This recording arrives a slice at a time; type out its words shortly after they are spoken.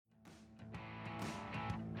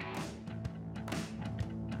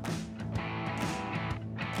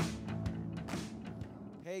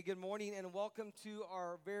Hey, good morning, and welcome to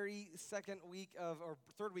our very second week or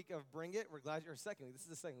third week of Bring It. We're glad you're second week. This is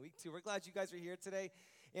the second week, too. We're glad you guys are here today.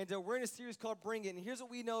 And we're in a series called Bring It. And here's what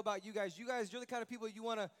we know about you guys. You're the kind of people you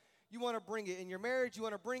want to bring it in your marriage. You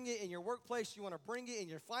want to bring it in your workplace. You want to bring it in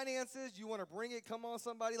your finances. You want to bring it. Come on,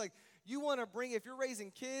 somebody. You want to bring it. If you're raising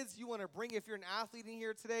kids, you want to bring it. If you're an athlete in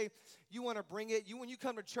here today, you want to bring it. When you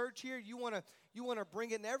come to church here, you want to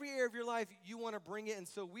bring it. In every area of your life, you want to bring it. And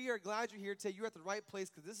so we are glad you're here today. You're at the right place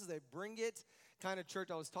because this is a bring it kind of church.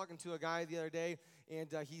 I was talking to a guy the other day, and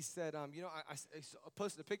he said, I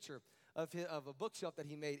posted a picture of a bookshelf that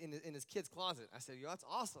he made in his kid's closet. I said, that's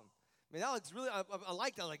awesome. I mean, that looks really, I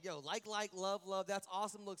like that. Love, that's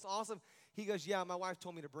awesome, looks awesome. He goes, yeah, my wife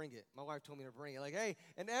told me to bring it. My wife told me to bring it. Hey,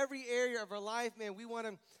 in every area of our life, man, we want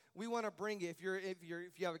to bring it. If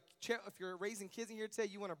you're raising kids in here today,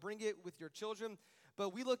 you want to bring it with your children.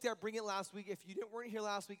 But we looked at Bring It last week. If you weren't here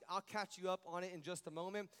last week, I'll catch you up on it in just a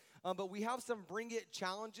moment. But we have some Bring It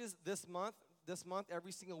challenges this month,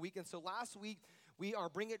 every single week. And so last week, our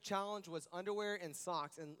Bring It challenge was underwear and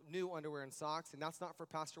socks, and new underwear and socks. And that's not for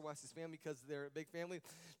Pastor West's family because they're a big family.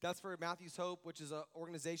 That's for Matthew's Hope, which is an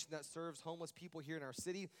organization that serves homeless people here in our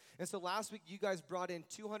city. And so last week, you guys brought in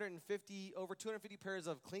over 250 pairs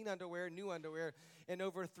of clean underwear, new underwear, and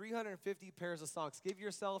over 350 pairs of socks. Give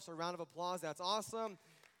yourselves a round of applause. That's awesome.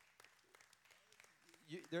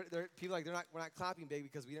 People we're not clapping big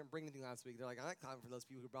because we didn't bring anything last week. They're like, I'm not clapping for those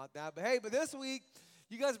people who brought that. But this week,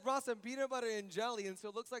 you guys brought some peanut butter and jelly, and so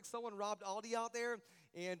it looks like someone robbed Aldi out there.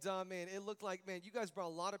 And, man, it looked like, man, you guys brought a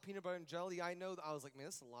lot of peanut butter and jelly. I was like, man,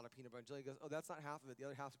 this is a lot of peanut butter and jelly. He goes, oh, that's not half of it. The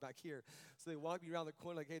other half's back here. So they walked me around the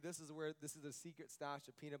corner like, hey, this is the secret stash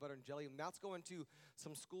of peanut butter and jelly. And that's going to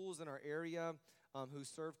some schools in our area who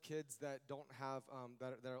serve kids that don't have,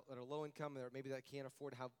 that are low income, or maybe that can't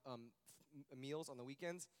afford to have meals on the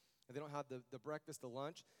weekends. And they don't have the breakfast, the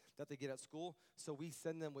lunch that they get at school. So we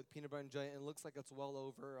send them with peanut butter and jelly, and it looks like it's well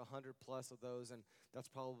over 100 plus of those, and that's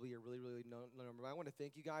probably a really, really low number. But I want to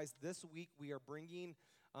thank you guys. This week we are bringing,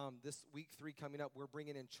 this week 3 coming up, we're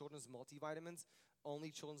bringing in children's multivitamins,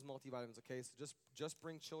 only children's multivitamins, okay? So just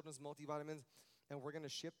bring children's multivitamins, and we're going to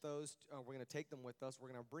ship those. We're going to take them with us. We're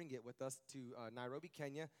going to bring it with us to Nairobi,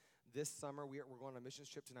 Kenya. This summer, we're going on a missions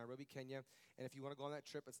trip to Nairobi, Kenya. And if you want to go on that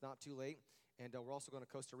trip, it's not too late. And we're also going to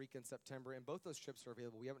Costa Rica in September. And both those trips are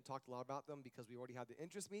available. We haven't talked a lot about them because we already had the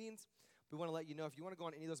interest meetings. We want to let you know if you want to go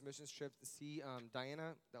on any of those missions trips, see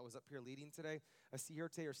Diana that was up here leading today. See her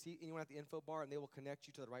today, or see anyone at the info bar, and they will connect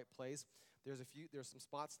you to the right place. There's some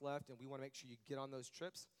spots left, and we want to make sure you get on those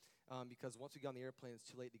trips. Because once we get on the airplane, it's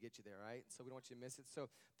too late to get you there, right? So we don't want you to miss it. So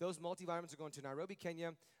those multivitamins are going to Nairobi,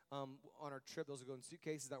 Kenya on our trip. Those are going in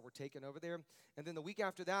suitcases that we're taking over there. And then the week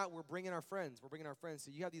after that, we're bringing our friends.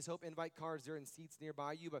 So you have these Hope invite cards. They're in seats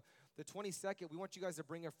nearby you. But the 22nd, we want you guys to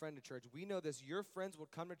bring a friend to church. We know this. Your friends will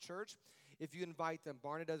come to church if you invite them.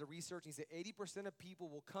 Barna does a research, and he said 80% of people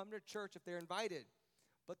will come to church if they're invited.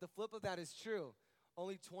 But the flip of that is true.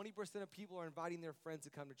 Only 20% of people are inviting their friends to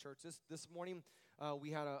come to church. This morning,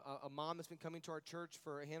 we had a mom that's been coming to our church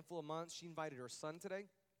for a handful of months. She invited her son today,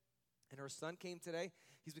 and her son came today.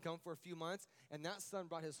 He's been coming for a few months, and that son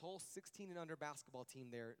brought his whole 16 and under basketball team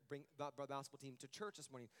there, brought basketball team to church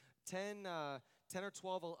this morning. 10 or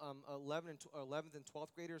 12, 11th and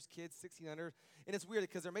 12th graders, kids, 16 under. And it's weird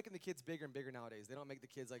because they're making the kids bigger and bigger nowadays. They don't make the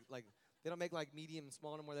kids they don't make medium and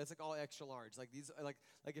small anymore. That's all extra large.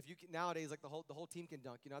 If you can, nowadays, the whole team can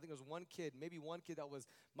dunk. I think there was one kid that was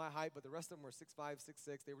my height, but the rest of them were 6'5",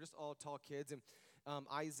 6'6". They were just all tall kids. And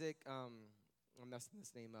Isaac, I'm messing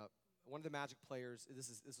this name up. One of the Magic players, this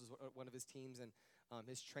was one of his teams, and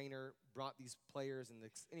his trainer brought these players. And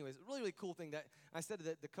anyways, a really, really cool thing that I said to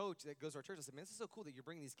the coach that goes to our church, I said, man, this is so cool that you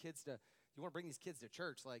want to bring these kids to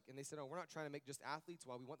church. And they said, oh, we're not trying to make just athletes.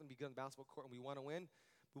 While we want them to be good on the basketball court and we want to win,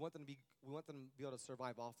 we want them to be able to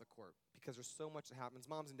survive off the court because there's so much that happens.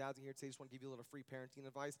 Moms and dads in here today, just want to give you a little free parenting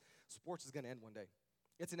advice. Sports is going to end one day.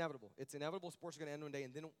 It's inevitable. Sports are going to end one day,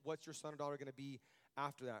 and then what's your son or daughter going to be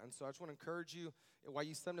after that? And so I just want to encourage you, while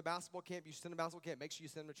you send them to basketball camp, make sure you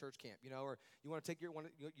send them to church camp, or you want to take your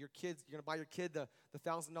kids, you're going to buy your kid the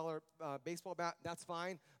 $1,000 baseball bat, that's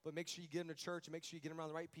fine, but make sure you get them to church and make sure you get them around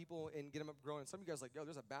the right people and get them up growing. And some of you guys are like, yo,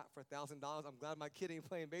 there's a bat for $1,000. I'm glad my kid ain't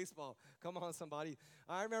playing baseball. Come on, somebody.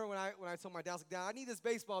 I remember when I told my dad, I was like, Dad, I need this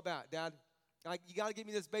baseball bat, Dad. You got to give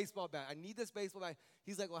me this baseball bat. I need this baseball bat.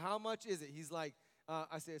 He's like, well, how much is it? He's like,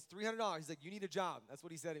 I said, it's $300. He's like, you need a job. That's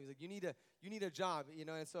what he said to me. He's like, you need a job,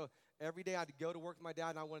 And so every day I had to go to work with my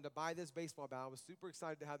dad, and I wanted to buy this baseball bat. I was super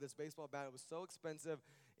excited to have this baseball bat. It was so expensive,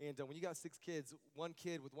 And when you got 6 kids, one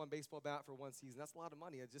kid with one baseball bat for one season, that's a lot of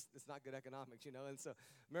money. It's not good economics, you know. And so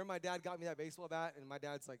remember my dad got me that baseball bat, and my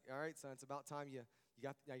dad's like, all right, son, it's about time you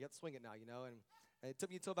got to swing it now, you know. And it took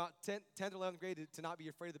me until about 10th or 11th grade to not be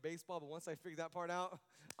afraid of the baseball, but once I figured that part out,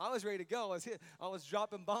 I was ready to go. I was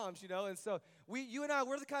dropping bombs, you know. And so you and I,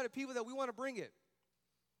 we're the kind of people that we want to bring it.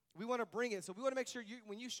 We want to bring it. So we want to make sure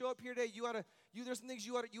when you show up here today, there's some things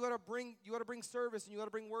you ought to bring. You ought to bring service, and you ought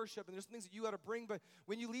to bring worship, and there's some things that you ought to bring. But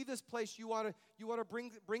when you leave this place, you ought to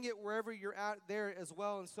bring it wherever you're at there as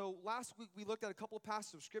well. And so last week we looked at a couple of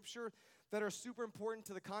passages of scripture that are super important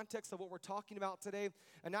to the context of what we're talking about today.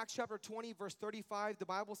 In Acts chapter 20, verse 35, the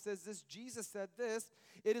Bible says this. Jesus said this: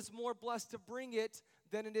 "It is more blessed to bring it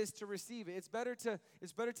than it is to receive it." It's better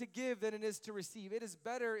to give than it is to receive.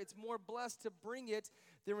 It's more blessed to bring it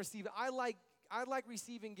than receive it. I like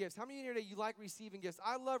receiving gifts. How many of you today, you like receiving gifts?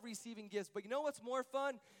 I love receiving gifts, but you know what's more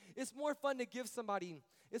fun? It's more fun to give somebody.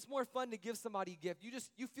 It's more fun to give somebody a gift.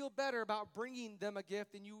 You feel better about bringing them a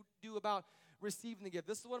gift than you do about receiving the gift.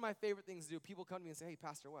 This is one of my favorite things to do. People come to me and say, "Hey,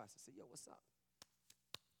 Pastor Wes." I say, "Yo, what's up?"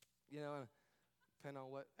 You know, depending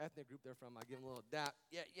on what ethnic group they're from, I give them a little dap.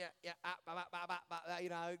 Yeah, you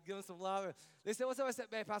know, I give them some love. They say, "What's up?" I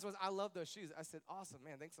said, "Man, Pastor Wes, I love those shoes." I said, "Awesome,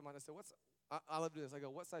 man. Thanks so much." I said, I love to do this. I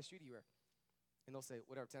go, "What size shoe do you wear?" And they'll say,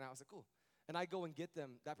 "Whatever, 10 out." I said, "Cool." And I go and get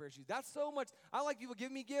them that pair of shoes. That's so much. I like people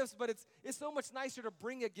giving me gifts, but it's so much nicer to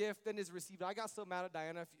bring a gift than is received. I got so mad at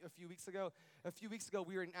Diana a few weeks ago.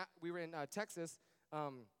 We were in Texas,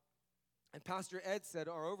 and Pastor Ed said,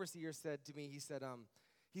 our overseer said to me, he said,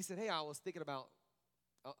 "Hey, I was thinking about."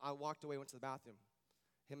 I walked away, went to the bathroom.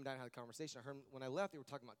 Him and Diana had a conversation. I heard when I left, they were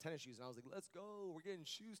talking about tennis shoes, and I was like, "Let's go. We're getting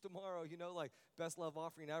shoes tomorrow." You know, like best love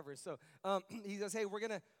offering ever. So he goes, "Hey,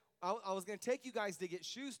 I was gonna take you guys to get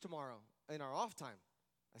shoes tomorrow in our off time."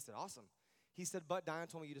 I said, "Awesome." He said, "But Diana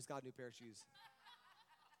told me you just got a new pair of shoes."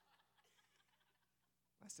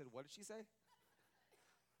 I said, "What did she say?"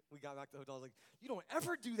 We got back to the hotel. I was like, "You don't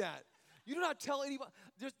ever do that. You do not tell anybody."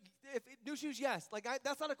 New shoes, yes. Like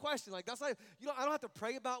that's not a question. Like that's not. I don't have to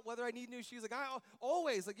pray about whether I need new shoes. Like I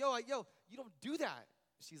always like, yo, you don't do that.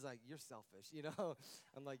 She's like, "You're selfish," you know.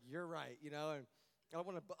 I'm like, "You're right," you know. And I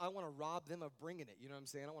want to rob them of bringing it. You know what I'm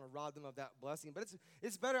saying? I want to rob them of that blessing. But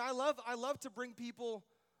it's better. I love to bring people.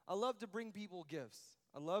 I love to bring people gifts.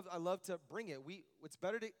 I love to bring it. It's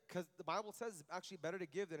better because the Bible says it's actually better to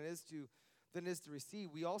give than it is to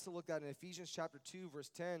receive. We also looked at in Ephesians chapter 2, verse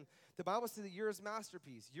 10. The Bible says that you're his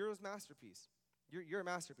masterpiece. You're his masterpiece. You're a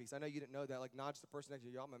masterpiece. I know you didn't know that. Like, nudge the person next to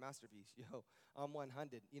you. "Yo, I'm a masterpiece." Yo, I'm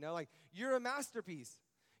 100. You know, like, you're a masterpiece.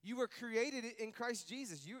 You were created in Christ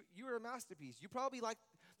Jesus. You are a masterpiece. You probably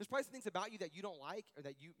there's probably some things about you that you don't like or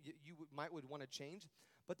that you would want to change.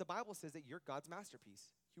 But the Bible says that you're God's masterpiece.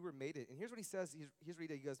 You were made it. And here's what he says. Here's what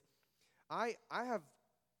he goes, I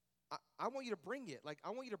want you to bring it. Like, I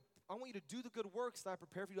want you to do the good works that I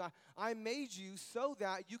prepared for you. I made you so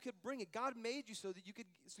that you could bring it. God made you so that you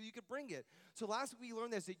could bring it. So last week we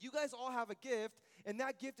learned this, that you guys all have a gift, and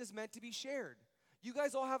that gift is meant to be shared. You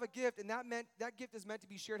guys all have a gift, and that gift is meant to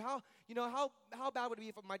be shared. How bad would it be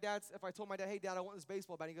if I told my dad, "Hey, Dad, I want this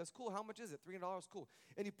baseball bat." And he goes, "Cool, how much is it?" $300, cool.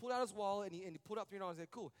 And he pulled out his wallet, and he pulled out $300 and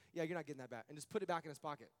said, "Cool, yeah, you're not getting that bat," and just put it back in his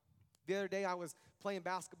pocket. The other day I was playing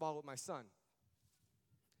basketball with my son.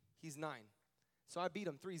 He's 9. So I beat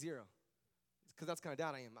him 3-0. Because that's the kind of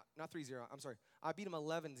dad I am. Not 3-0, I'm sorry. I beat him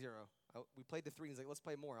 11-0. We played the 3, and he's like, "Let's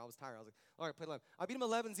play more." I was tired. I was like, "All right, play 11. I beat him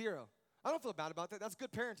 11-0. I don't feel bad about that. That's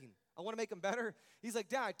good parenting. I want to make him better. He's like,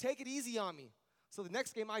 "Dad, take it easy on me." So the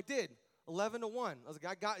next game I did, 11-1. I was like,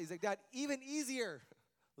 "I got it." He's like, "Dad, even easier."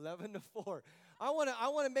 11-4. I want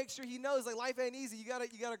to make sure he knows, like, life ain't easy. You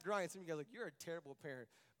gotta grind. Some of you guys are like, "You're a terrible parent."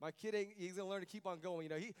 My kid he's gonna learn to keep on going. You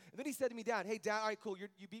know. And then he said to me, "Dad, hey, Dad, all right, cool.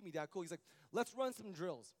 You beat me, Dad. Cool." He's like, "Let's run some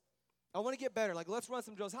drills. I want to get better. Like, let's run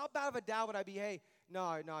some drills." How bad of a dad would I be? "Hey,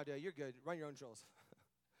 no, Dad, you're good. Run your own drills.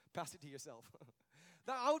 Pass it to yourself."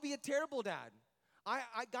 I would be a terrible dad.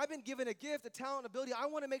 I've been given a gift, a talent, ability. I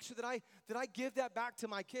want to make sure that I give that back to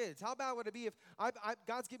my kids. How bad would it be if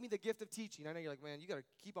God's given me the gift of teaching? I know you're like, "Man, you got to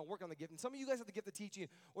keep on working on the gift." And some of you guys have the gift of teaching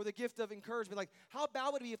or the gift of encouragement. Like, how bad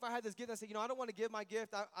would it be if I had this gift and I said, "I don't want to give my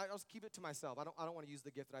gift. I'll just keep it to myself. I don't want to use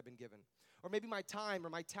the gift that I've been given." Or maybe my time or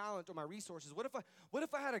my talent or my resources. What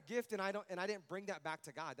if I had a gift and I didn't bring that back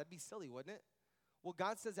to God? That'd be silly, wouldn't it? Well,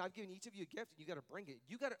 God says, "I've given each of you a gift, and you got to bring it."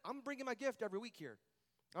 I'm bringing my gift every week here.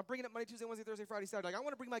 I'm bringing it Monday, Tuesday, Wednesday, Thursday, Friday, Saturday. Like, I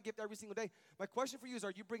want to bring my gift every single day. My question for you is,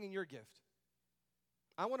 are you bringing your gift?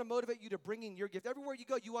 I want to motivate you to bring in your gift. Everywhere you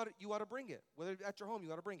go, you ought to bring it. Whether at your home,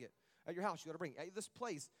 you ought to bring it. At your house, you got to bring it. At this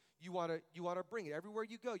place, you ought to bring it. Everywhere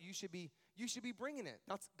you go, you should be bringing it.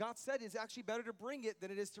 God said it's actually better to bring it than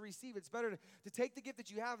it is to receive. It's better to take the gift that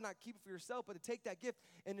you have, not keep it for yourself, but to take that gift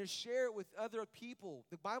and to share it with other people.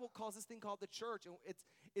 The Bible calls this thing called the church, and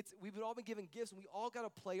we've all been given gifts, and we all got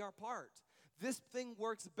to play our part. This thing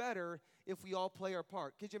works better if we all play our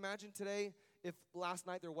part. Could you imagine today if last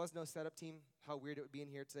night there was no setup team? How weird it would be in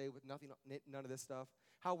here today with none of this stuff.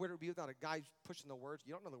 How weird it would be without a guy pushing the words.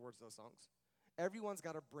 You don't know the words of those songs. Everyone's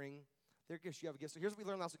got to bring their gifts. You have a gift. So here's what we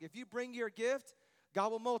learned last week. If you bring your gift,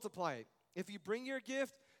 God will multiply it. If you bring your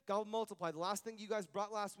gift, God will multiply. The last thing you guys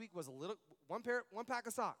brought last week was one pack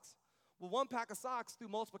of socks. Well, one pack of socks through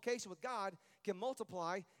multiplication with God can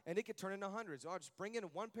multiply, and it can turn into hundreds. I'll just bring in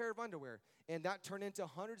one pair of underwear, and that turned into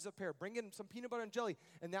hundreds of pairs. Bring in some peanut butter and jelly,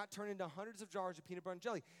 and that turned into hundreds of jars of peanut butter and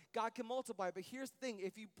jelly. God can multiply, but here's the thing.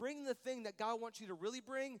 If you bring the thing that God wants you to really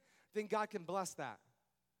bring, then God can bless that.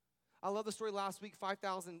 I love the story last week,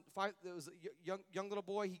 there was a young little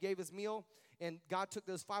boy, he gave his meal, and God took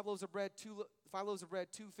those 5 loaves of bread, 2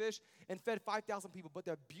 fish, and fed 5,000 people. But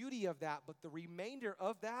the beauty of that, the remainder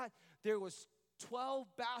of that, there was 12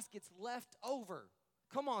 baskets left over.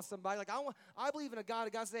 Come on, somebody. I believe in a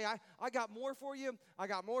God. God say, I got more for you. I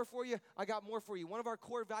got more for you. I got more for you. One of our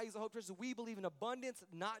core values of Hope Church is we believe in abundance,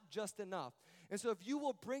 not just enough. And so if you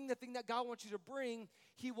will bring the thing that God wants you to bring,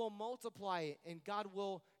 he will multiply it. And God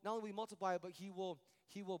will not only multiply it, but he will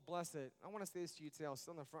bless it. I want to say this to you today. I was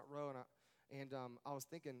sitting in the front row, and I was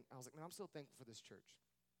thinking, I was like, man, I'm so thankful for this church.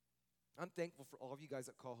 I'm thankful for all of you guys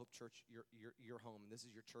that call Hope Church your home, and this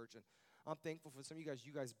is your church. And I'm thankful for some of you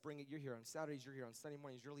guys bring it. You're here on Saturdays, you're here on Sunday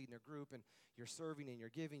mornings, you're leading a group, and you're serving, and you're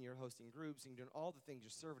giving, you're hosting groups, and you're doing all the things.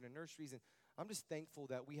 You're serving in nurseries, and I'm just thankful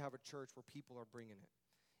that we have a church where people are bringing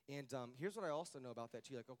it. And here's what I also know about that,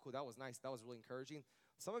 too. Like, oh, cool, that was nice. That was really encouraging.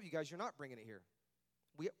 Some of you guys, you're not bringing it here.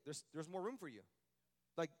 There's more room for you.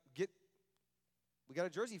 Like, we got a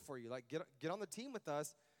jersey for you. Like, get on the team with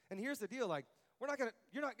us. And here's the deal. Like, you're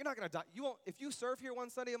not gonna die. You won't. If you serve here one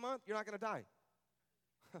Sunday a month, you're not gonna die.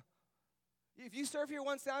 If you serve here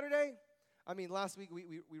one Saturday, I mean, last week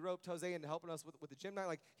we roped Jose into helping us with the gym night.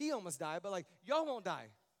 Like, he almost died, but like, y'all won't die.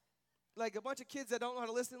 Like, a bunch of kids that don't know how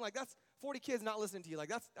to listen, like, that's 40 kids not listening to you. Like,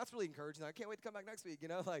 that's really encouraging. I can't wait to come back next week, you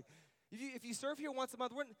know? Like, if you serve here once a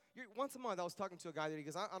month, once a month, I was talking to a guy there. He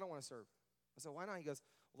goes, I don't want to serve. I said, why not? He goes,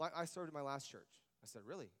 well, I served at my last church. I said,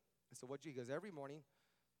 really? I said, what'd you? He goes, every morning.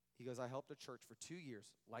 He goes, I helped a church for 2 years,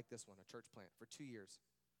 like this one, a church plant, for 2 years.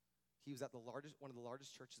 He was at one of the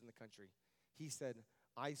largest churches in the country. He said,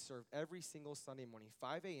 I served every single Sunday morning,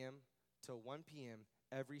 5 a.m. to 1 p.m.,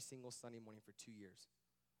 every single Sunday morning for 2 years.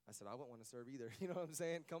 I said, I wouldn't want to serve either. You know what I'm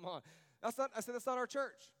saying? Come on. I said, that's not our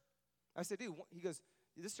church. I said, dude, he goes,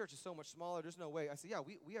 this church is so much smaller. There's no way. I said, yeah,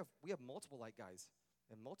 we have multiple light guys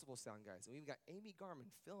and multiple sound guys. And we've got Amy Garman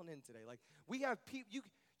filling in today. Like, we have people,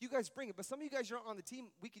 you guys bring it. But some of you guys, you're not on the team.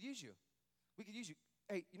 We could use you. We could use you.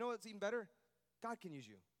 Hey, you know what's even better? God can use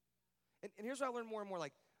you. And here's what I learned more and more.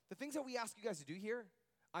 Like, the things that we ask you guys to do here,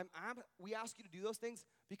 we ask you to do those things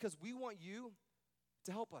because we want you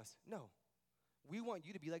to help us. No. We want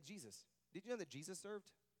you to be like Jesus. Did you know that Jesus served?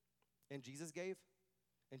 And Jesus gave?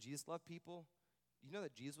 And Jesus loved people? You know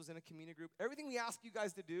that Jesus was in a community group? Everything we ask you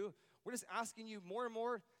guys to do, we're just asking you more and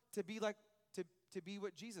more to be like, to be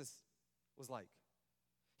what Jesus was like.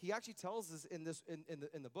 He actually tells us in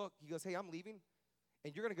the book, he goes, hey, I'm leaving,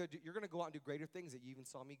 and you're gonna go out and do greater things that you even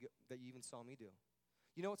saw me do.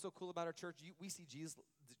 You know what's so cool about our church? We see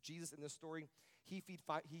Jesus in this story. He feeds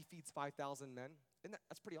 5,000 men. And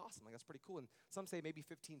that's pretty awesome. Like, that's pretty cool. And some say maybe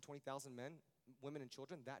 20,000 men, women, and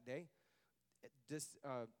children that day.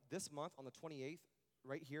 This month on the 28th,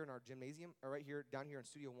 right here in our gymnasium, or right here, down here in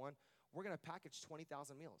Studio One, we're going to package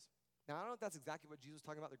 20,000 meals. Now, I don't know if that's exactly what Jesus was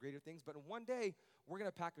talking about, the greater things, but in one day, we're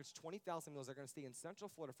going to package 20,000 meals that are going to stay in Central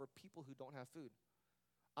Florida for people who don't have food.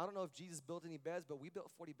 I don't know if Jesus built any beds, but we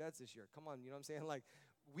built 40 beds this year. Come on, you know what I'm saying? Like,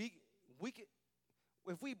 we can,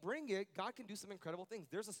 if we bring it, God can do some incredible things.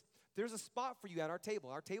 There's a spot for you at our table.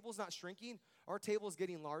 Our table's not shrinking. Our table is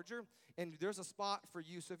getting larger, and there's a spot for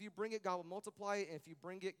you. So if you bring it, God will multiply it, and if you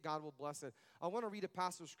bring it, God will bless it. I want to read a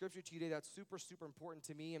passage of scripture to you today that's super, super important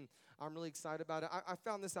to me, and I'm really excited about it. I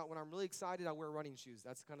found this out. When I'm really excited, I wear running shoes.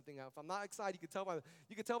 That's the kind of thing. If I'm not excited, you can tell by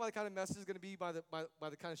the kind of message it's going to be by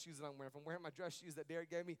the kind of shoes that I'm wearing. If I'm wearing my dress shoes that Derek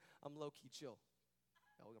gave me, I'm low-key chill.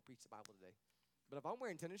 Yeah, we're going to preach the Bible today. But if I'm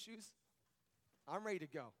wearing tennis shoes, I'm ready to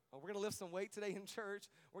go. We're going to lift some weight today in church.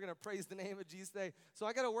 We're going to praise the name of Jesus today. So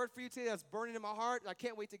I got a word for you today that's burning in my heart. I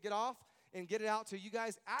can't wait to get off and get it out to you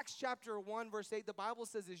guys. Acts chapter 1, verse 8, the Bible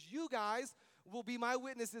says, you guys will be my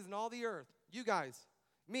witnesses in all the earth. You guys,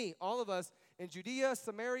 me, all of us, in Judea,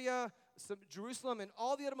 Samaria, Jerusalem, and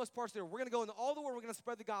all the uttermost parts there. We're going to go into all the world. We're going to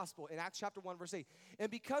spread the gospel in Acts chapter 1, verse 8.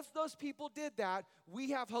 And because those people did that,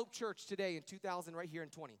 we have Hope Church today in 2000 right here in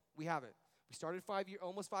 20. We have it. We started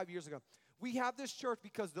almost 5 years ago. We have this church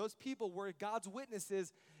because those people were God's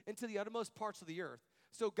witnesses into the uttermost parts of the earth.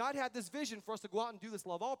 So God had this vision for us to go out and do this.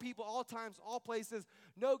 Love all people, all times, all places.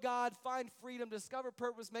 Know God, find freedom, discover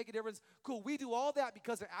purpose, make a difference. Cool. We do all that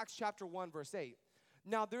because of Acts chapter 1, verse 8.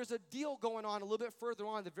 Now, there's a deal going on a little bit further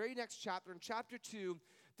on, the very next chapter. In chapter 2,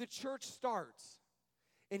 the church starts.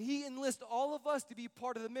 And he enlists all of us to be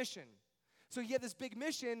part of the mission. So he had this big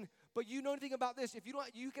mission, but you know anything about this. If you don't,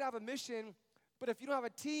 you can have a mission, but if you don't have a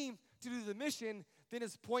team to do the mission, then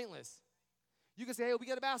it's pointless. You can say, hey, we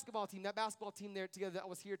got a basketball team. That basketball team there together that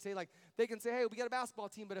was here today, like they can say, hey, we got a basketball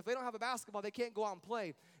team, but if they don't have a basketball, they can't go out and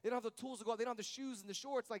play. They don't have the tools to go out. They don't have the shoes and the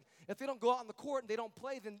shorts. Like if they don't go out on the court and they don't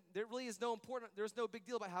play, then there really is there's no big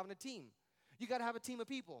deal about having a team. You got to have a team of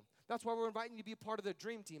people. That's why we're inviting you to be a part of the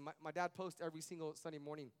dream team. My dad posts every single Sunday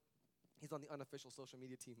morning. He's on the unofficial social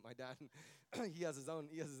media team. My dad, he has his own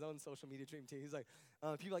social media dream team. He's like,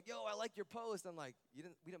 people are like, yo, I like your post. I'm like, we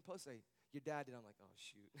didn't post it. Your dad did. I'm like, oh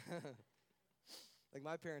shoot. Like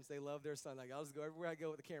my parents, they love their son. Like I'll just go everywhere I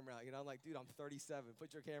go with the camera out. I'm like, dude, I'm 37.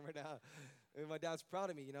 Put your camera down. And my dad's proud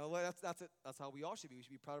of me. Well, that's it. That's how we all should be. We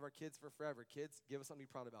should be proud of our kids for forever. Kids, give us something to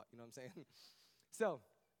be proud about. You know what I'm saying? So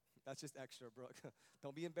that's just extra, Brooke.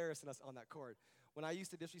 Don't be embarrassing us on that court. When I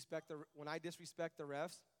disrespected the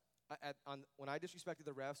refs, when I disrespected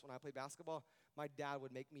the refs when I played basketball, my dad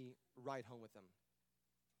would make me ride home with them,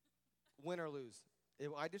 win or lose.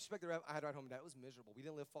 If I disrespected the ref, I had to ride home. That was miserable. We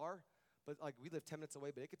didn't live far. But like we lived 10 minutes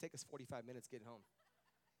away, but it could take us 45 minutes getting home.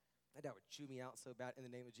 My dad would chew me out so bad in the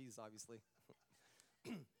name of Jesus, obviously.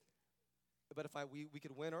 But if we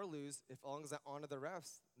could win or lose, as long as I honor the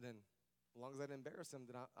refs, then as long as I didn't embarrass them,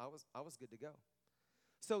 then I was good to go.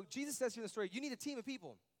 So Jesus says here in the story, you need a team of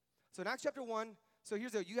people. So in Acts chapter 1, so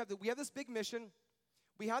we have this big mission.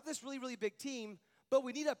 We have this really, really big team, but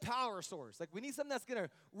we need a power source. Like we need something that's going to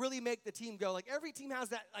really make the team go. Like every team has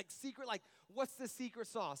that like secret, like what's the secret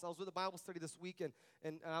sauce? I was with a Bible study this week,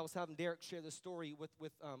 and I was having Derek share this story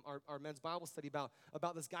with our men's Bible study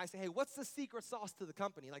about this guy saying, hey, what's the secret sauce to the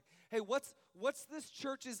company? Like, hey, what's this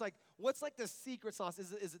church's, like, what's like the secret sauce?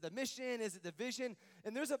 Is it the mission? Is it the vision?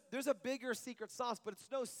 And there's a bigger secret sauce, but it's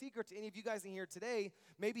no secret to any of you guys in here today.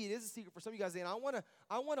 Maybe it is a secret for some of you guys. And I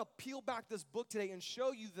want to peel back this book today and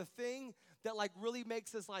show you the thing that like really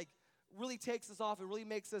makes us like, really takes us off and really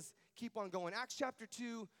makes us keep on going. Acts chapter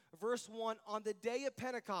 2, verse 1, on the day of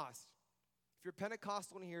Pentecost. If you're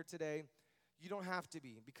Pentecostal in here today, you don't have to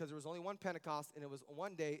be because there was only one Pentecost and it was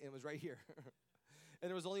one day and it was right here. And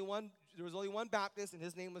there was only one Baptist and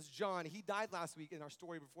his name was John. He died last week in our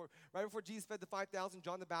story right before Jesus fed the 5,000.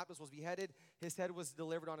 John the Baptist was beheaded. His head was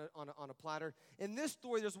delivered on a platter. In this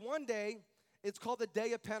story, there's one day. It's called the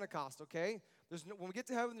day of Pentecost, okay? When we get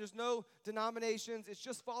to heaven, there's no denominations. It's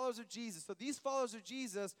just followers of Jesus. So these followers of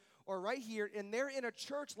Jesus are right here, and they're in a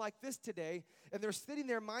church like this today, and they're sitting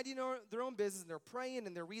there minding their own business, and they're praying,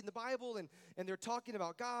 and they're reading the Bible, and they're talking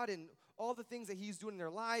about God and all the things that he's doing in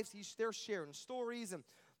their lives. They're sharing stories, and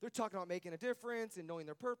they're talking about making a difference and knowing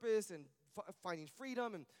their purpose and finding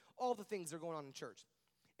freedom and all the things that are going on in church.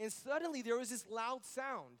 And suddenly there was this loud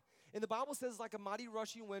sound. And the Bible says like a mighty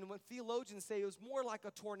rushing wind. When theologians say it was more like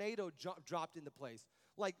a tornado dropped into place.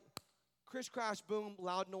 Like crish, crash, boom,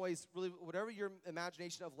 loud noise. Really, whatever your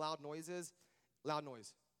imagination of loud noise is, loud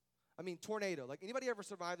noise. I mean, tornado. Like anybody ever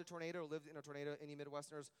survived a tornado or lived in a tornado? Any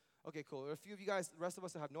Midwesterners? Okay, cool. A few of you guys, the rest of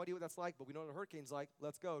us have no idea what that's like, but we know what a hurricane's like.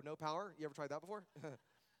 Let's go. No power. You ever tried that before?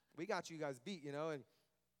 We got you guys beat, and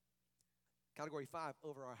category 5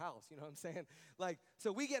 over our house. You know what I'm saying? Like,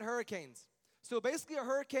 so we get hurricanes. So basically a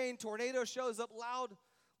hurricane, tornado shows up,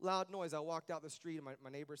 loud noise. I walked out the street, and my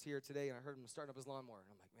neighbor's here today, and I heard him starting up his lawnmower. And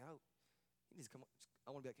I'm like, man, he needs to come.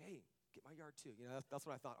 I want to be like, hey, get my yard too. That's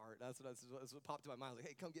what I thought, Art. That's what popped to my mind. Like,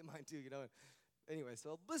 hey, come get mine too, Anyway,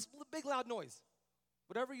 so this big loud noise.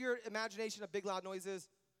 Whatever your imagination of big loud noise is,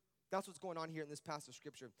 that's what's going on here in this passage of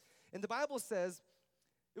Scripture. And the Bible says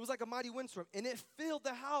it was like a mighty windstorm, and it filled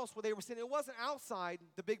the house where they were sitting. It wasn't outside,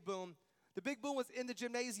 the big boom. The big boom was in the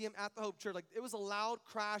gymnasium at the Hope Church. Like, it was a loud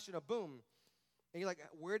crash and a boom. And you're like,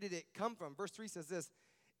 where did it come from? Verse 3 says this.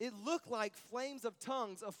 It looked like flames of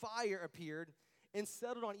tongues of fire appeared and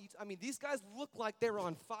settled on each. I mean, these guys looked like they were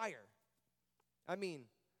on fire. Wouldn't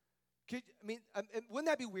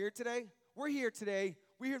that be weird today? We're here today.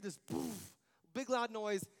 We hear this poof, big loud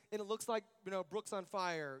noise, and it looks like, Brooke's on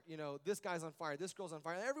fire. This guy's on fire. This girl's on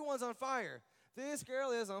fire. Everyone's on fire. This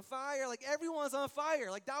girl is on fire. Like, everyone's on fire.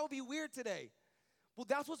 Like, that would be weird today. Well,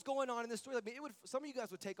 that's what's going on in this story. I mean, some of you guys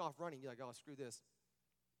would take off running. You're like, oh, screw this.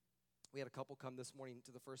 We had a couple come this morning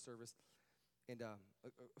to the first service, and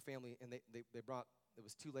a family, and they brought, it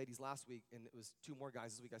was 2 ladies last week, and it was 2 more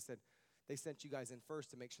guys this week. I said, they sent you guys in first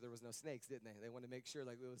to make sure there was no snakes, didn't they? They wanted to make sure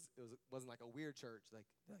like wasn't like a weird church. Like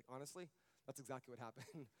honestly, that's exactly what happened.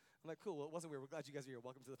 I'm like, cool. Well, it wasn't weird. We're glad you guys are here.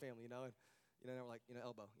 Welcome to the family, And we're like,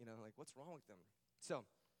 elbow. Like what's wrong with them? So,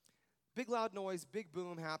 big loud noise, big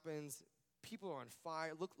boom happens. People are on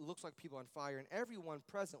fire. Looks like people on fire, and everyone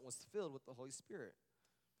present was filled with the Holy Spirit,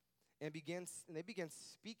 and they began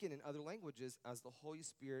speaking in other languages as the Holy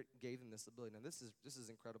Spirit gave them this ability. Now, this is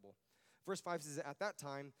incredible. Verse 5 says, at that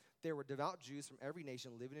time, there were devout Jews from every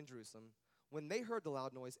nation living in Jerusalem. When they heard the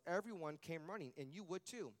loud noise, everyone came running, and you would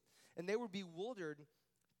too. And they were bewildered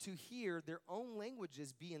to hear their own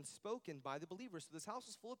languages being spoken by the believers. So this house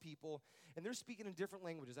was full of people, and they're speaking in different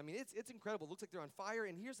languages. I mean, it's incredible. It looks like they're on fire,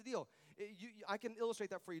 and here's the deal. I can illustrate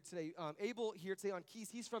that for you today. Abel here today on keys,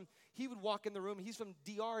 he would walk in the room, he's from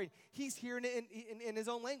DR, and he's hearing it in his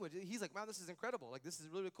own language. He's like, wow, this is incredible. Like, this is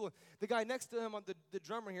really, really cool. The guy next to him, the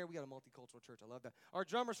drummer here, we got a multicultural church. I love that. Our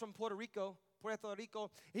drummer's from Puerto Rico.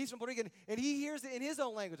 He's from Puerto Rico, and he hears it in his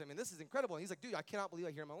own language. I mean, this is incredible. And he's like, dude, I cannot believe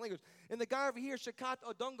I hear my own language. And the guy over here, Shakat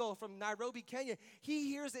Odongo from Nairobi, Kenya, he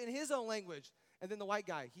hears it in his own language. And then the white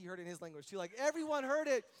guy, he heard it in his language too. Like, everyone heard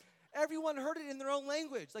it. Everyone heard it in their own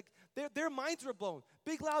language. Like, their minds were blown.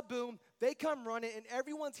 Big, loud boom. They come running, and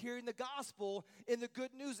everyone's hearing the gospel and the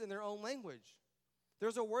good news in their own language.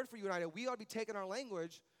 There's a word for you and I. We ought to be taking our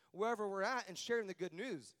language wherever we're at and sharing the good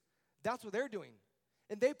news. That's what they're doing.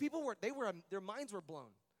 And their minds were blown.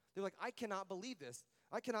 They're like, I cannot believe this.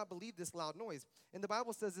 I cannot believe this loud noise. And the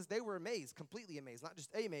Bible says this, they were amazed, completely amazed. Not just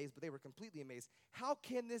amazed, but they were completely amazed. How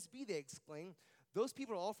can this be, they exclaimed. Those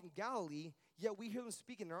people are all from Galilee, yet we hear them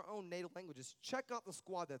speaking in our own native languages. Check out the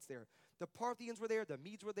squad that's there. The Parthians were there, the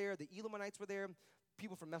Medes were there, the Elamites were there,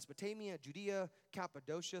 people from Mesopotamia, Judea,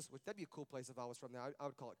 Cappadocia, which that'd be a cool place if I was from there. I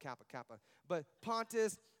would call it Kappa. But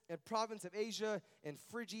Pontus and province of Asia and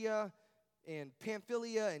Phrygia and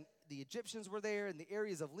Pamphylia, and the Egyptians were there, and the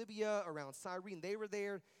areas of Libya around Cyrene, they were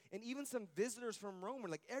there, and even some visitors from Rome.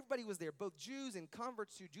 Like, everybody was there, both Jews and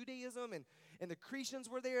converts to Judaism, and the Cretians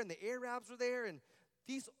were there, and the Arabs were there, and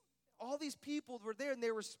all these people were there, and they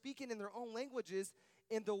were speaking in their own languages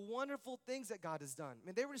and the wonderful things that God has done. I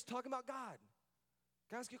mean, they were just talking about God.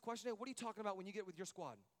 Can I ask you a question? What are you talking about when you get with your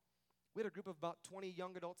squad? We had a group of about 20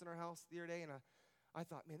 young adults in our house the other day, and I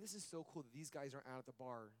thought, man, this is so cool that these guys aren't out at the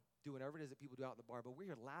bar doing whatever it is that people do out at the bar, but we're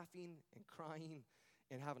here laughing and crying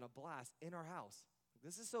and having a blast in our house.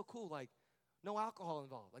 This is so cool. Like, no alcohol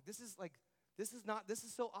involved. Like, this is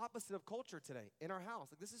so opposite of culture today in our house.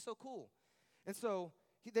 Like, this is so cool. And so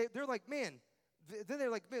they're like, man, then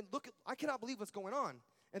they're like, man, look, I cannot believe what's going on.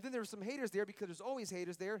 And then there were some haters there, because there's always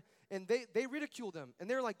haters there, and they ridiculed them. And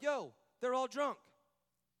they're like, yo, they're all drunk.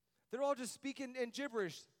 They're all just speaking in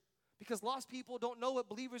gibberish, because lost people don't know what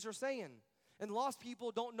believers are saying. And lost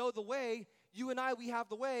people don't know the way. You and I, we have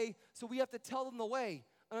the way, so we have to tell them the way.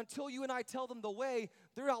 And until you and I tell them the way,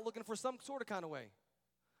 they're out looking for some sort of kind of way.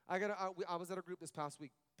 I was at a group this past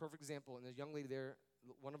week, perfect example, and there's a young lady there,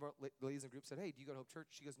 one of our ladies in the group said, hey, do you go to Hope Church?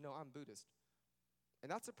 She goes, no, I'm Buddhist.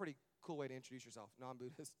 And that's a pretty cool way to introduce yourself. No, I'm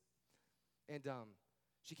Buddhist. And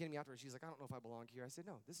she came to me afterwards. She's like, I don't know if I belong here. I said,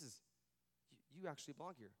 no, you actually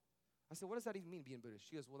belong here. I said, what does that even mean, being Buddhist?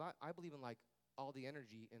 She goes, well, I believe in, like, all the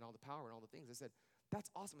energy and all the power and all the things. I said, that's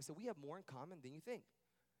awesome. I said, we have more in common than you think.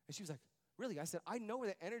 And she was like, really? I said, I know where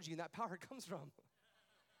that energy and that power comes from.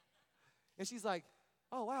 And she's like,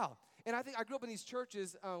 oh, wow. And I think I grew up in these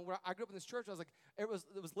churches, where I grew up in this church, I was like, there was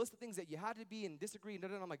a list of things that you had to be and disagree, and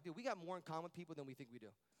I'm like, dude, we got more in common with people than we think we do.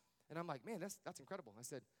 And I'm like, man, that's incredible. I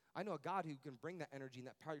said, I know a God who can bring that energy and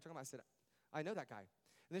that power you're talking about. I said, I know that guy.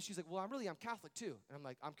 And then she's like, well, I'm Catholic too. And I'm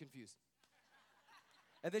like, I'm confused.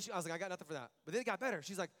 And then I was like, I got nothing for that. But then it got better.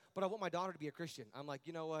 She's like, but I want my daughter to be a Christian. I'm like,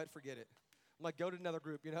 you know what? Forget it. I'm like, go to another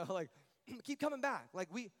group, like, keep coming back. Like,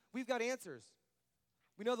 we've got answers.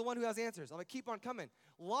 We know the one who has answers. I'm like, keep on coming.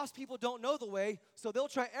 Lost people don't know the way, so they'll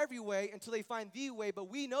try every way until they find the way, but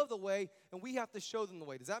we know the way, and we have to show them the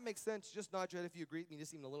way. Does that make sense? Just nod your head if you agree with me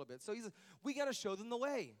just even a little bit. So he says, we got to show them the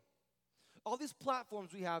way. All these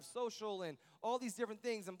platforms we have, social and all these different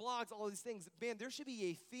things and blogs, all these things, man, there should be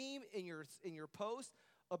a theme in your post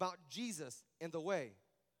about Jesus and the way.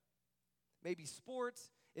 Maybe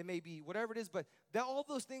sports, it may be whatever it is, but all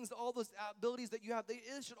those things, all those abilities that you have,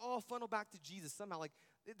 it should all funnel back to Jesus somehow. Like,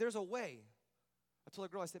 there's a way. I told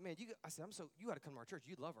a girl, I said, man, you got to come to our church.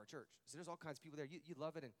 You'd love our church. So there's all kinds of people there. You'd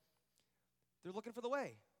love it, and they're looking for the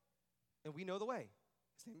way, and we know the way.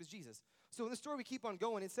 His name is Jesus. So in the story, we keep on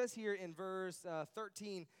going. It says here in verse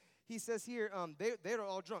 13, he says here, they're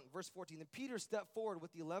all drunk. Verse 14, then Peter stepped forward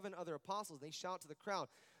with the 11 other apostles, and they shout to the crowd,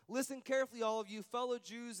 listen carefully, all of you fellow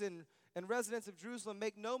Jews and residents of Jerusalem,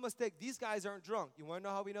 make no mistake, these guys aren't drunk. You want to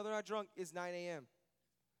know how we know they're not drunk? It's 9 a.m.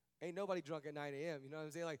 Ain't nobody drunk at 9 a.m. You know what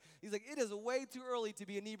I'm saying? Like, he's like, it is way too early to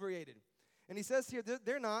be inebriated. And he says here,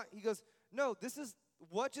 they're not. He goes, no, this is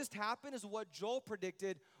what just happened is what Joel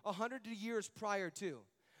predicted 100 years prior to.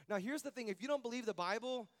 Now, here's the thing. If you don't believe the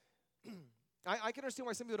Bible, I can understand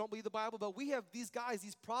why some people don't believe the Bible, but we have these guys,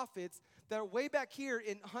 these prophets, that are way back here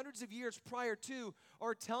in hundreds of years prior to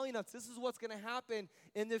are telling us this is what's going to happen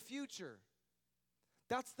in the future.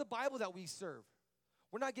 That's the Bible that we serve.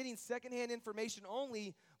 We're not getting secondhand information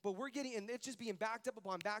only, but we're getting, and it's just being backed up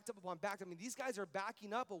upon backed up upon backed up. I mean, these guys are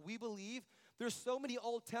backing up what we believe. There's so many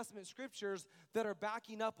Old Testament scriptures that are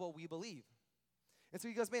backing up what we believe. And so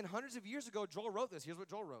he goes, man, hundreds of years ago, Joel wrote this. Here's what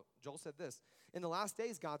Joel wrote. Joel said this. In the last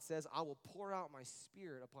days, God says, I will pour out my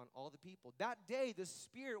spirit upon all the people. That day, the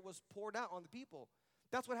spirit was poured out on the people.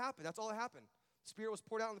 That's what happened. That's all that happened. Spirit was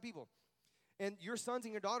poured out on the people. And your sons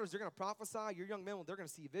and your daughters, they're going to prophesy. Your young men, they're going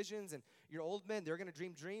to see visions. And your old men, they're going to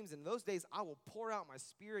dream dreams. And in those days, I will pour out my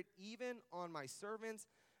spirit even on my servants,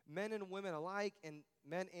 men and women alike, and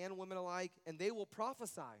men and women alike, and they will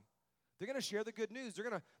prophesy. They're going to share the good news. They're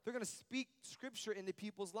going to speak scripture into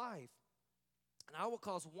people's life. And I will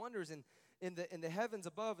cause wonders in the heavens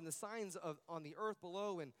above and the signs on the earth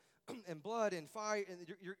below and blood and fire. And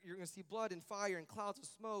you're going to see blood and fire and clouds of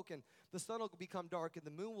smoke. And the sun will become dark and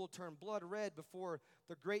the moon will turn blood red before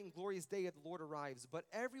the great and glorious day of the Lord arrives. But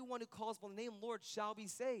everyone who calls upon the name of the Lord shall be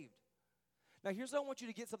saved. Now here's what I want you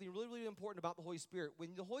to get something really, really important about the Holy Spirit.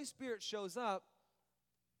 When the Holy Spirit shows up,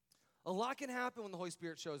 a lot can happen when the Holy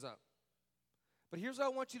Spirit shows up. But here's what I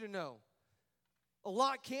want you to know. A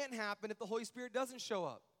lot can't happen if the Holy Spirit doesn't show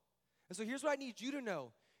up. And so here's what I need you to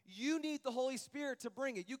know. You need the Holy Spirit to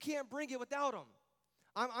bring it. You can't bring it without Him.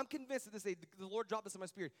 I'm convinced that the Lord dropped this in my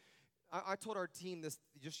spirit. I told our team this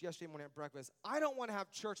just yesterday morning at breakfast. I don't want to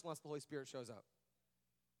have church unless the Holy Spirit shows up.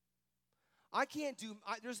 I can't do,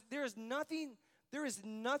 there is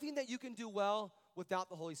nothing that you can do well without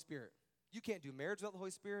the Holy Spirit. You can't do marriage without the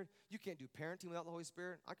Holy Spirit. You can't do parenting without the Holy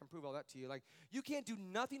Spirit. I can prove all that to you. Like, you can't do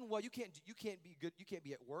nothing well. You can't be good. You can't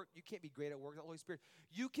be at work. You can't be great at work without the Holy Spirit.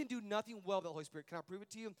 You can do nothing well without the Holy Spirit. Can I prove it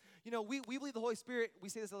to you? You know, we believe the Holy Spirit. We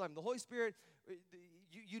say this all the time. The Holy Spirit,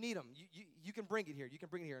 you need Him. You can bring it here. You can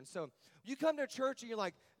bring it here. And so you come to church and you're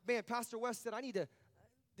like, man, Pastor West said, I need to,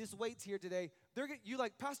 this weight's here today. You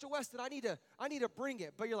like, Pastor West said, I need to bring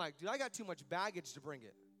it. But you're like, dude, I got too much baggage to bring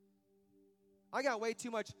it. I got way too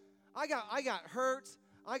much. I got hurts,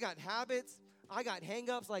 I got habits, I got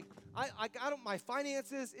hang-ups, like I don't, my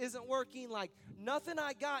finances isn't working, like nothing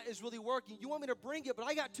I got is really working. You want me to bring it, but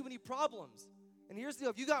I got too many problems. And here's the deal,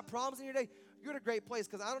 if you got problems in your day, you're in a great place,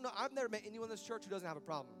 because I don't know, I've never met anyone in this church who doesn't have a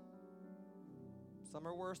problem. Some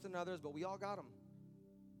are worse than others, but we all got them.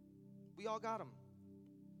 We all got them.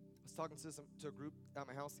 I was talking to a group at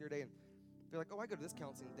my house the other day, and they're like, oh, I go to this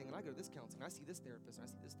counseling thing, and I go to this counseling, I see this therapist, and I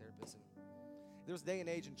see this therapist, and there was a day and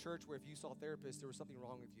age in church where if you saw a therapist, there was something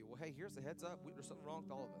wrong with you. Well, hey, here's the heads up. There's something wrong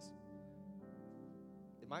with all of us.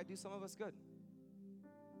 It might do some of us good.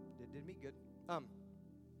 It did me good.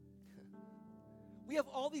 We have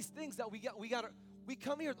all these things that we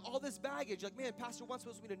come here with all this baggage. Like, man, Pastor wants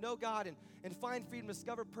me to know God and find freedom,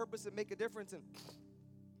 discover purpose, and make a difference. And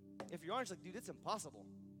if you're honest, like, dude, it's impossible.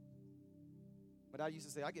 My dad used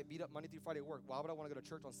to say, I get beat up Monday through Friday at work. Why would I want to go to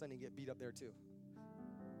church on Sunday and get beat up there too?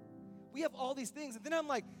 We have all these things, and then I'm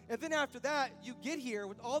like, and then after that, you get here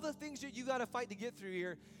with all the things that you got to fight to get through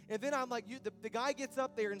here, and then I'm like, the guy gets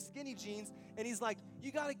up there in skinny jeans, and he's like,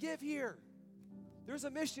 you got to give here. There's a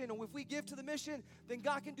mission, and if we give to the mission, then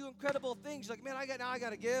God can do incredible things. You're like, man, I got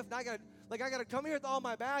to give. Now I got to come here with all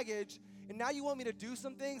my baggage, and now you want me to do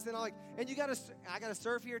some things, and I got to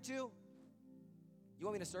serve here too. You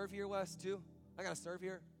want me to serve here, Wes, too? I got to serve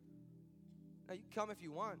here. Now you can come if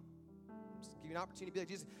you want. Just give you an opportunity to be like,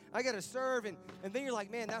 Jesus, I got to serve. And then you're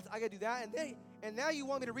like, man, I got to do that. And now you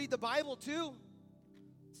want me to read the Bible too?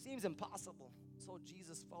 Seems impossible. This whole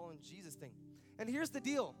Jesus, following Jesus thing. And here's the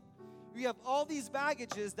deal. We have all these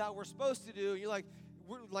baggages that we're supposed to do. And you're like,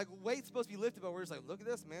 we're like, weight's supposed to be lifted, but we're just like, look at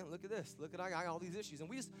this, man. Look at this. Look at I got all these issues. And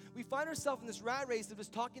we find ourselves in this rat race of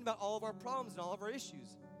just talking about all of our problems and all of our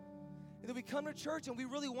issues. And then we come to church and we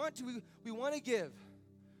really want to. We want to give.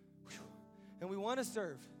 And we want to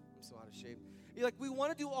serve. So out of shape. You're like, we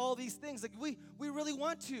want to do all these things. Like, we really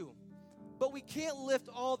want to. But we can't lift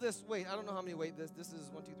all this weight. I don't know how many weight this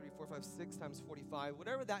is 1, 2, 3, 4, 5, 6 times 45.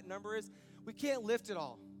 Whatever that number is, we can't lift it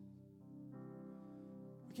all.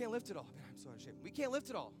 We can't lift it all. I'm so ashamed. We can't lift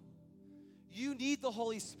it all. You need the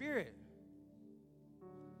Holy Spirit.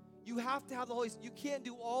 You have to have the Holy Spirit. You can't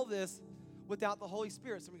do all this without the Holy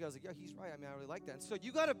Spirit. Somebody goes, yeah, he's right. I mean, I really like that. And so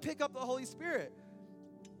you got to pick up the Holy Spirit.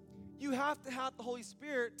 You have to have the Holy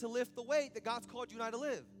Spirit to lift the weight that God's called you and I to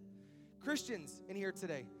live. Christians in here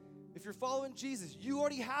today, if you're following Jesus, you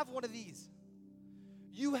already have one of these.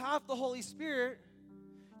 You have the Holy Spirit.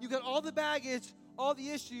 You got all the baggage, all the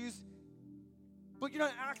issues, but you're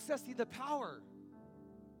not accessing the power.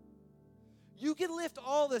 You can lift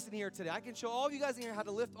all this in here today. I can show all of you guys in here how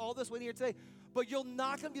to lift all this weight in here today, but you're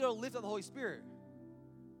not going to be able to lift up the Holy Spirit.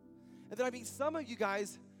 And then I mean, some of you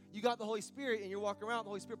guys, you got the Holy Spirit and you're walking around with the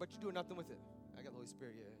Holy Spirit, but you're doing nothing with it. I got the Holy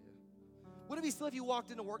Spirit, yeah. Wouldn't it be silly if you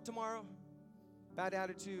walked into work tomorrow, bad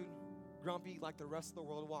attitude, grumpy like the rest of the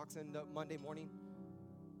world walks in Monday morning,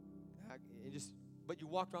 but you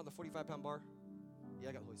walked around the 45-pound bar? Yeah,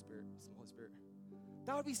 I got the Holy Spirit. Some Holy Spirit.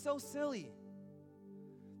 That would be so silly.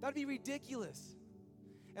 That would be ridiculous.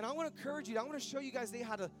 And I want to encourage you. I want to show you guys today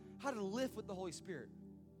how to live with the Holy Spirit.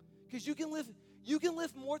 Because you can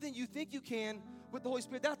live more than you think you can with the Holy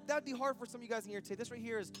Spirit. That'd be hard for some of you guys in here today. This right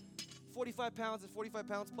here is 45 pounds and 45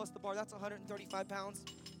 pounds plus the bar. That's 135 pounds.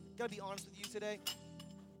 Got to be honest with you today.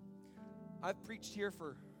 I've preached here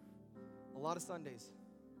for a lot of Sundays.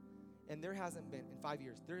 And there hasn't been, in 5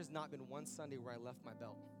 years, there has not been one Sunday where I left my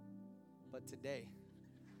belt. But today,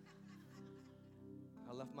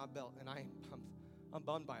 I left my belt, and I'm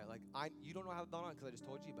bummed by it. You don't know how I have a belt on because I just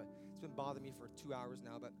told you, but it's been bothering me for 2 hours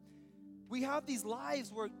now. But we have these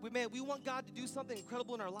lives where, we want God to do something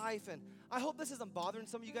incredible in our life, and I hope this isn't bothering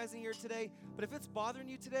some of you guys in here today, but if it's bothering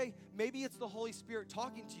you today, maybe it's the Holy Spirit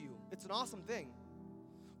talking to you. It's an awesome thing.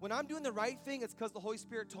 When I'm doing the right thing, it's because the Holy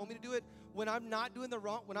Spirit told me to do it. When I'm not doing the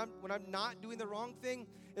wrong thing,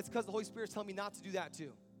 it's because the Holy Spirit's telling me not to do that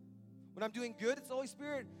too. When I'm doing good, it's the Holy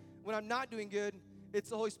Spirit. When I'm not doing good, it's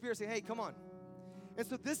the Holy Spirit saying, hey, come on. And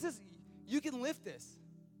so you can lift this.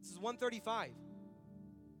 This is 135.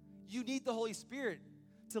 You need the Holy Spirit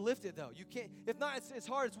to lift it though. You can't, if not, it's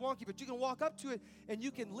hard, it's wonky, but you can walk up to it and you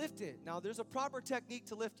can lift it. Now, there's a proper technique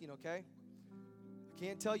to lifting, okay? I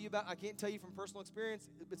can't tell you from personal experience.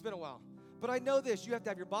 It's been a while. But I know this. You have to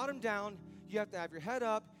have your bottom down. You have to have your head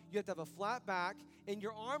up. You have to have a flat back. And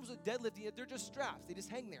your arms with deadlifting, they're just straps. They just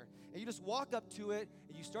hang there. And you just walk up to it.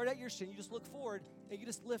 And you start at your shin. You just look forward. And you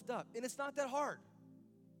just lift up. And it's not that hard.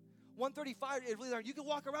 135, it really hard. You can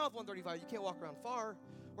walk around with 135. You can't walk around far.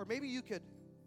 Or maybe you could